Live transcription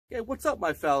Okay, what's up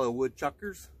my fellow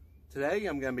woodchuckers? Today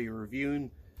I'm going to be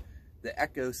reviewing the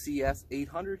Echo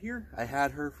CS-800 here. I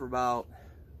had her for about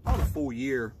a full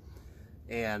year,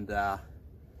 and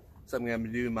so I'm going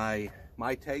to do my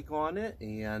take on it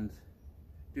and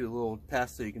do a little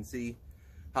test so you can see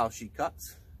how she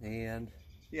cuts. And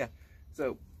yeah,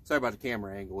 so sorry about the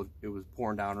camera angle. It was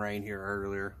pouring down rain here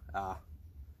earlier. I'm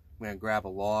going to grab a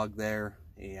log there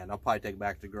and I'll probably take it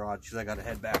back to the garage because I got to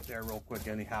head back there real quick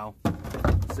anyhow.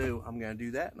 So I'm going to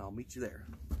do that and I'll meet you there.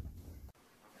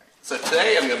 So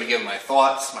today I'm going to be giving my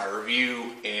thoughts, my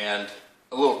review, and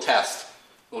a little test,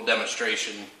 a little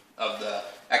demonstration of the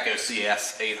Echo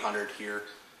CS-800 here.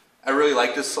 I really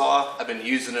like this saw. I've been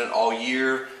using it all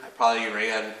year. I probably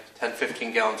ran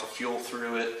 10-15 gallons of fuel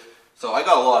through it. So I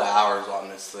got a lot of hours on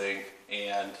this thing,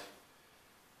 and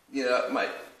you know, my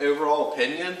overall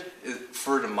opinion is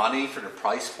for the money, for the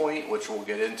price point, which we'll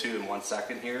get into in 1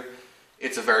 second here,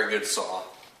 it's a very good saw.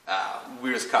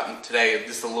 We was cutting today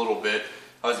just a little bit.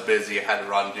 I was busy, I had to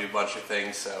run and do a bunch of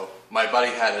things, so my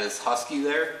buddy had his Husky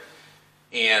there,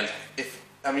 and if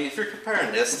you're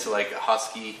comparing this to like a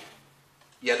Husky,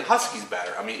 yeah, the Husky's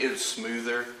better. I mean, it was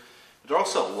smoother, but they're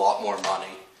also a lot more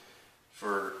money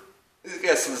for, I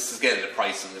guess this is getting the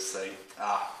price of this thing.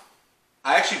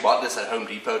 I actually bought this at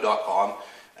HomeDepot.com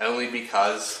only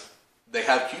because they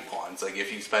have coupons. Like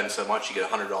if you spend so much, you get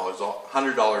 $100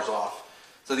 off.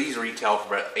 So these retail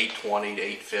for about $820 to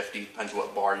 $850, depends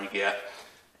what bar you get.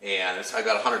 And I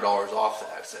got $100 off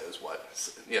that, so it was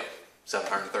what, you know,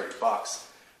 $730 bucks.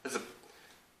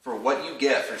 For what you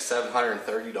get for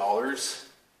 $730,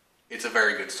 it's a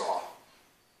very good saw.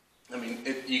 I mean,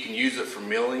 you can use it for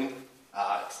milling.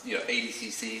 It's, you know, 80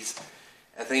 cc's.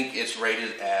 I think it's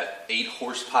rated at 8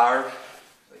 horsepower,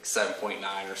 like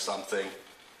 7.9 or something.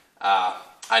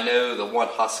 I know the one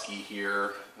Husky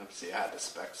here, let me see, I had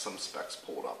some specs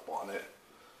pulled up on it.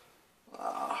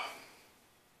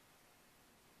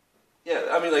 Yeah,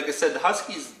 I mean, like I said, the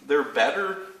Huskies, they're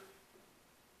better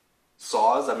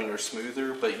saws. I mean, they're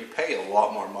smoother, but you pay a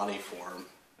lot more money for them.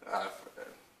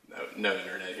 No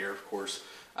internet here, of course.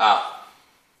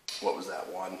 What was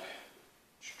that one?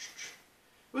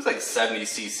 It was like 70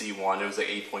 cc one. It was like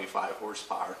 8.5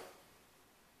 horsepower.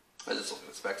 I just looked at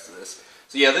the specs of this.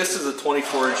 So yeah, this is a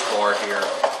 24-inch bar here.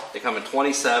 They come in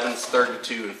 27s,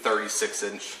 32, and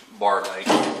 36-inch bar length.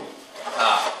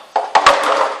 I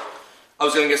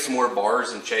was going to get some more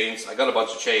bars and chains. I got a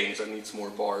bunch of chains. I need some more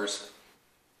bars.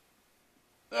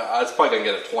 I was probably going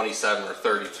to get a 27 or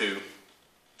 32.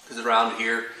 Because around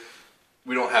here,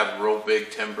 we don't have real big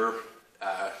timber.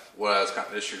 What I was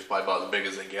cutting this year is probably about as big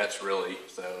as it gets, really.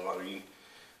 So, I mean,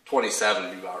 27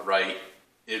 would be about right.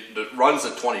 It runs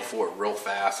at 24 real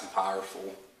fast and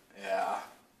powerful. Yeah.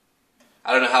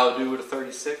 I don't know how to do with a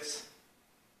 36.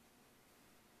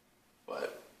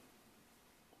 But,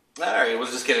 alright, we'll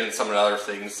just get into some of the other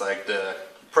things, like the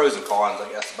pros and cons, I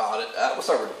guess, about it. We'll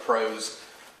start with the pros.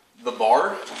 The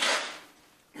bar.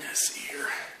 Let's see here.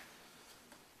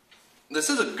 This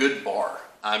is a good bar.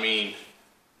 I mean,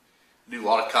 I do a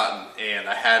lot of cutting, and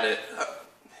I had it.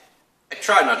 I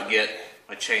try not to get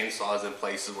my chainsaws in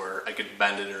places where I could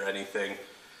bend it or anything.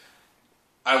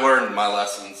 I learned my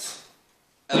lessons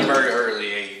at a very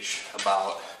early age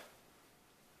about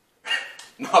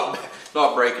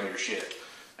not breaking your shit,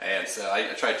 and so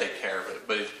I try to take care of it.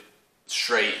 But it's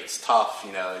straight, it's tough.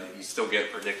 You know, you still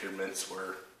get predicaments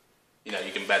where, you know,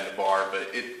 you can bend the bar,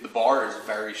 but the bar is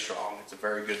very strong. It's a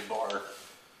very good bar.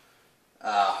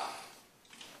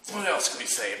 What else can we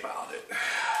say about it?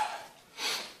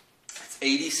 It's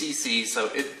 80 cc, so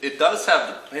it does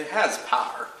have, it has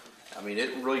power. I mean, it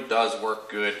really does work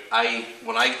good.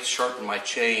 When I sharpen my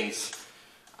chains,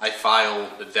 I file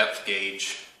the depth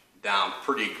gauge down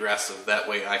pretty aggressive. That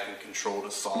way I can control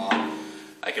the saw.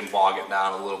 I can bog it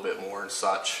down a little bit more and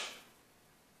such.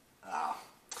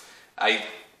 I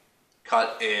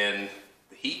cut in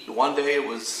the heat. One day it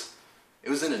was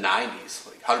in the 90s,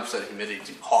 like 100% humidity,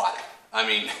 too hot. I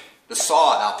mean, the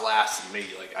saw outlasted me.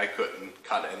 Like, I couldn't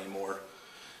cut anymore.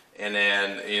 And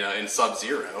then, you know, in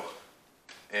sub-zero,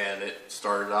 and it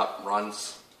started up,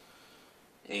 runs,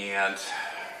 and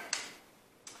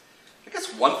I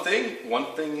guess one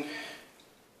thing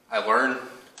I learned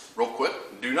real quick: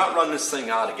 do not run this thing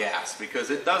out of gas, because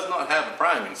it does not have a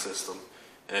priming system.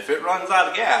 And if it runs out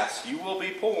of gas, you will be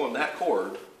pulling that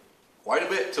cord quite a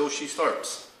bit till she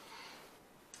starts.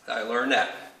 I learned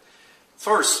that. As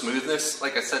far as smoothness,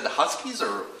 like I said, the Huskies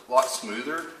are a lot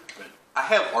smoother, but I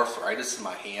have arthritis in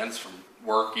my hands from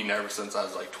working ever since I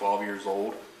was like 12 years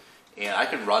old, and I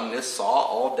can run this saw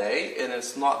all day and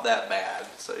it's not that bad.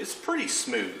 So it's pretty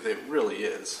smooth, it really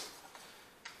is.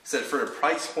 said for the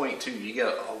price point too, you get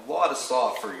a lot of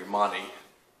saw for your money.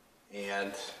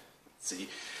 And let's see,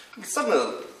 some of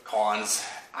the cons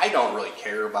I don't really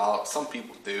care about. Some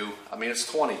people do. I mean, it's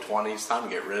 2020. It's time to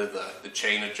get rid of the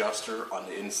chain adjuster on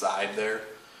the inside there.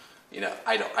 You know,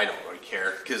 I don't really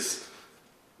care, because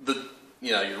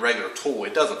your regular tool,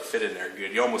 it doesn't fit in there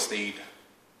good. You almost need.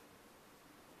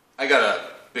 I got a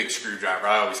big screwdriver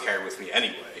I always carry with me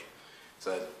anyway,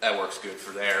 so that works good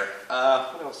for there.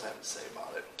 What else I have to say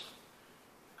about it?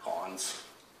 Cons.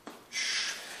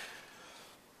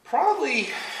 Probably,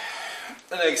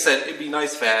 like I said, it'd be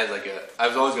nice if it had like I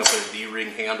was always going to put a D-ring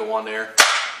handle on there.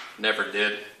 Never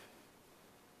did.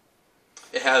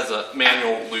 It has a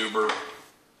manual luber.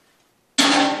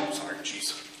 Sorry,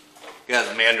 jeez. It has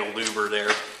a manual luber there,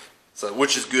 so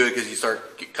which is good because you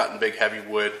start cutting big heavy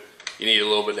wood. You need a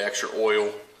little bit of extra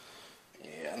oil.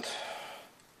 And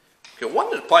okay,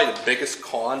 one of probably the biggest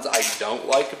cons I don't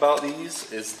like about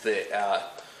these is the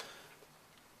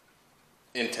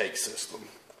intake system.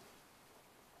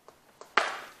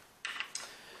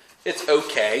 It's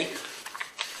okay,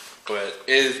 but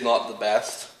it is not the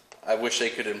best. I wish they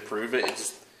could improve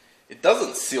it. It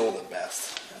doesn't seal the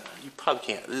best. You probably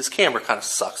can't. This camera kind of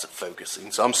sucks at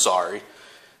focusing, so I'm sorry.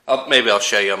 Maybe I'll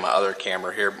show you on my other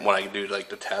camera here when I do like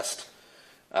the test.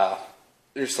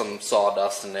 There's some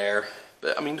sawdust in there,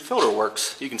 but I mean the filter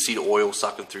works. You can see the oil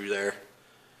sucking through there.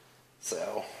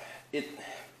 So it's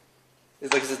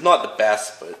like it's not the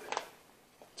best, but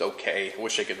it's okay. I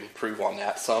wish I could improve on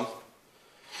that some.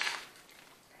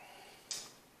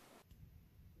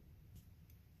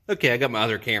 Okay, I got my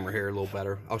other camera here a little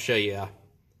better. I'll show you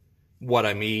what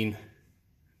I mean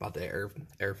about the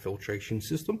air filtration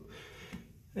system.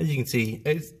 As you can see,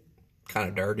 it's kind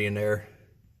of dirty in there.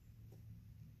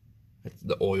 It's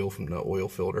the oil from the oil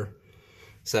filter.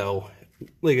 So,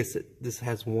 like I said, this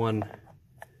has one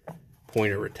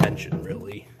point of retention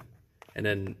really, and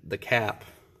then the cap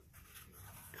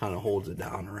kind of holds it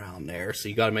down around there. So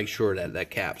you got to make sure that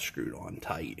that cap's screwed on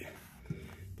tight.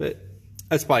 But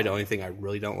that's probably the only thing I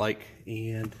really don't like,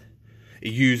 and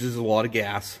it uses a lot of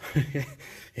gas.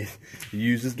 It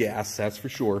uses gas, that's for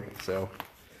sure. So,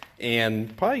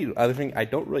 and probably the other thing I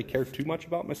don't really care too much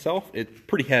about myself, it's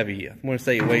pretty heavy. I'm going to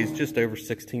say it weighs just over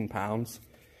 16 pounds,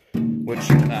 which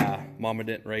Mama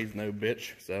didn't raise no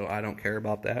bitch, so I don't care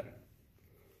about that.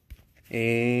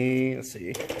 And let's see,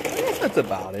 I guess that's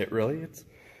about it really. It's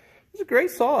a great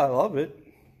saw, I love it.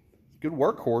 Good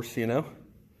workhorse, you know.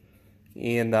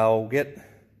 And I'll get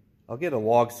a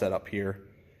log set up here.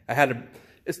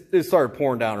 It started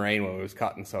pouring down rain when it was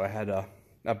cutting, so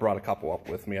I brought a couple up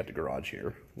with me at the garage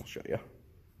here. We'll show you.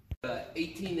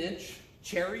 18-inch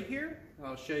cherry here.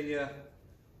 I'll show you.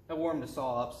 I warmed the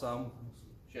saw up some.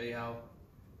 Show you how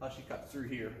she cuts through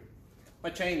here. My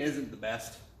chain isn't the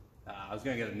best. I was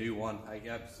gonna get a new one. I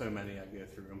have so many I go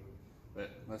through them, but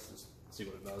let's just see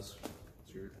what it does.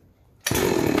 Sure.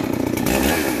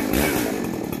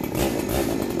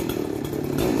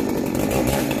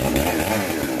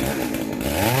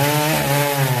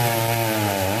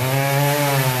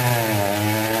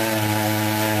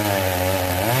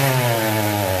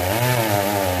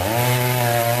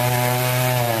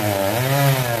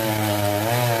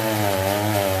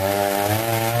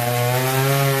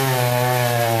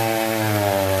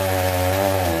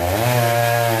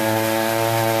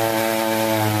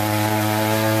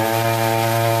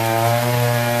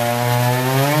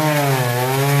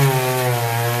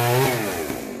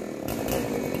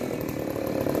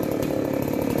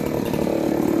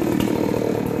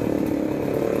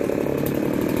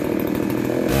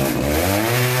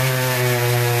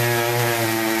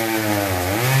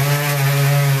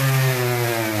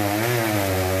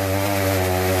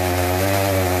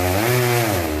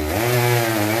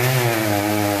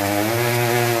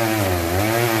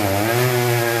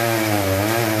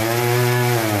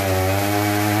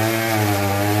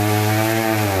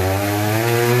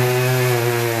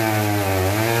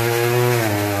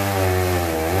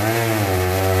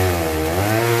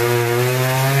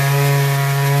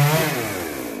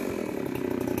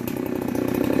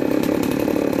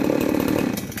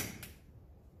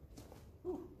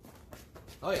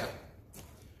 Oh yeah,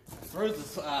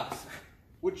 throws the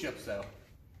wood chips though.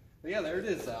 But yeah, there it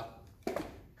is.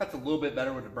 Cuts a little bit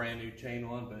better with a brand new chain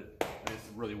on, but it's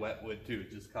really wet wood too.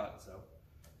 It just cut, so.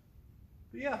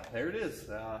 But yeah, there it is. If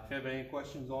you have any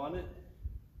questions on it,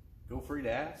 feel free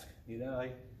to ask. You know, I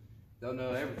don't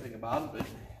know everything about it, but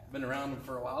I've been around them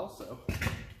for a while, so if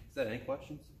you have any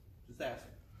questions, just ask.